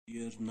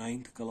Dear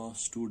ninth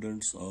class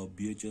students of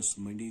BHS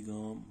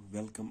Mandigam,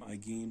 welcome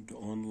again to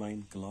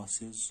online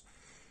classes.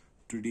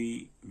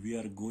 Today we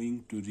are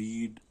going to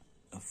read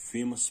a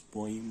famous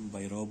poem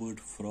by Robert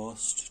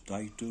Frost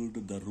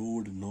titled The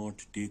Road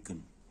Not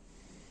Taken.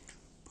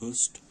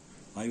 First,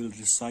 I will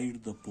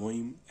recite the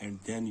poem and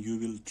then you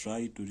will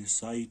try to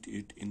recite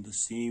it in the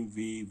same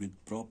way with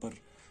proper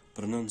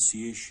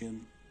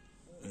pronunciation,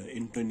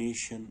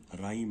 intonation,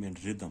 rhyme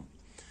and rhythm.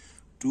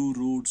 Two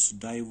roads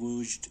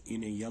diverged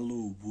in a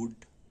yellow wood,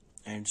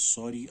 and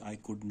sorry I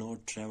could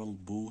not travel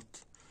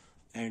both.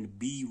 And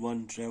be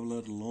one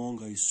traveller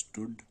long I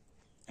stood,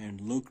 and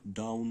looked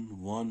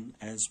down one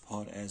as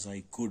far as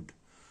I could,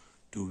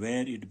 to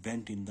where it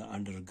bent in the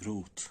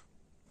undergrowth.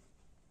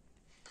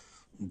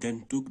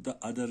 Then took the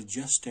other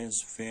just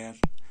as fair,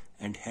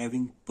 and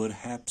having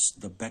perhaps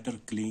the better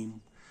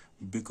claim,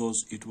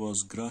 because it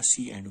was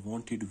grassy and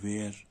wanted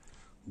wear,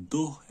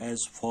 though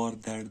as for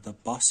that the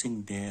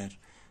passing there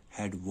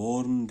had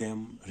worn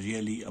them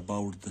really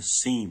about the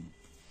same.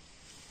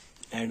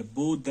 And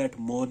both that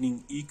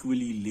morning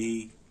equally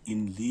lay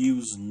in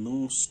leaves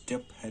no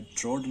step had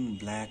trodden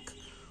black.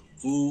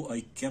 Oh,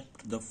 I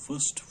kept the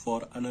first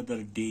for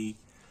another day,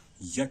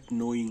 yet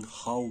knowing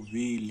how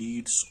way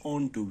leads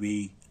on to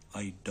way,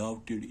 I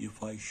doubted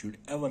if I should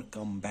ever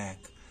come back.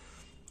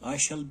 I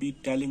shall be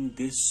telling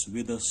this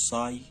with a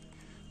sigh,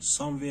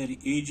 somewhere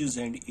ages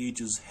and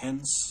ages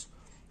hence.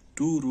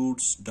 Two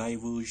roads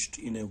diverged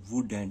in a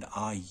wood and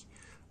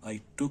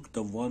I took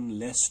the one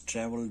less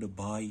travelled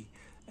by,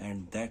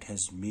 and that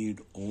has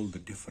made all the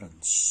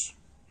difference.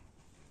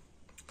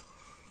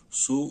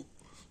 So,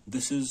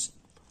 this is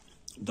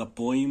the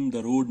poem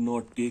The Road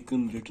Not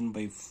Taken, written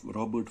by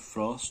Robert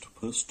Frost.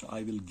 First,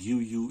 I will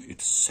give you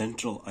its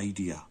central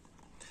idea.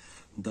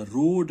 The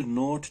Road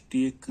Not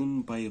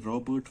Taken by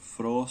Robert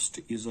Frost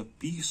is a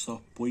piece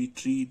of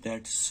poetry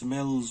that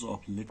smells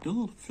of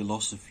little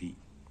philosophy.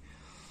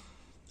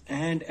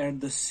 And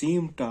at the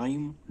same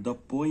time, the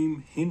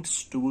poem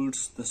hints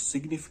towards the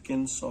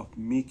significance of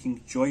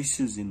making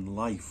choices in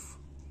life.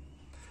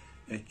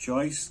 A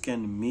choice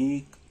can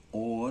make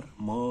or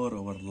mar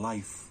our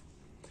life.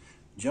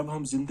 जब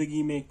हम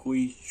जिंदगी में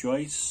कोई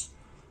choice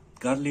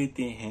कर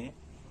लेते हैं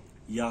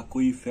या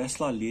कोई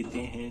फैसला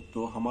लेते हैं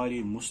तो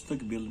हमारे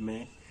मुस्तकबिल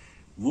में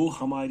वो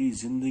हमारी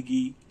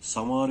जिंदगी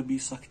संवार भी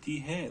सकती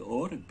है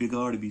और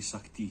बिगाड़ भी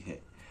सकती है.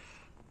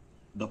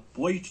 The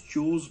poet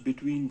chose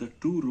between the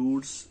two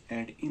roads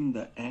and in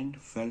the end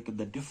felt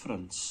the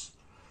difference.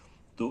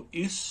 तो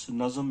इस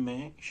नज़म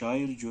में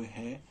शायर जो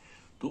है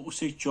तो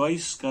उसे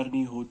चॉइस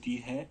करनी होती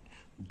है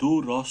दो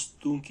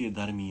रास्तों के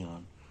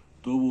दरमियान.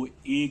 तो वो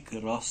एक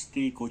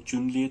रास्ते को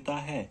चुन लेता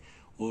है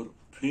और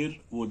फिर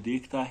वो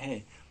देखता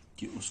है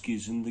कि उसकी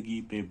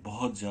ज़िंदगी पे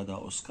बहुत ज़्यादा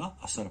उसका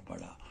असर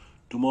पड़ा.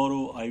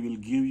 Tomorrow I will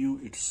give you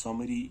its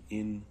summary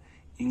in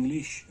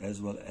English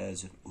as well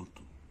as in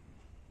Urdu.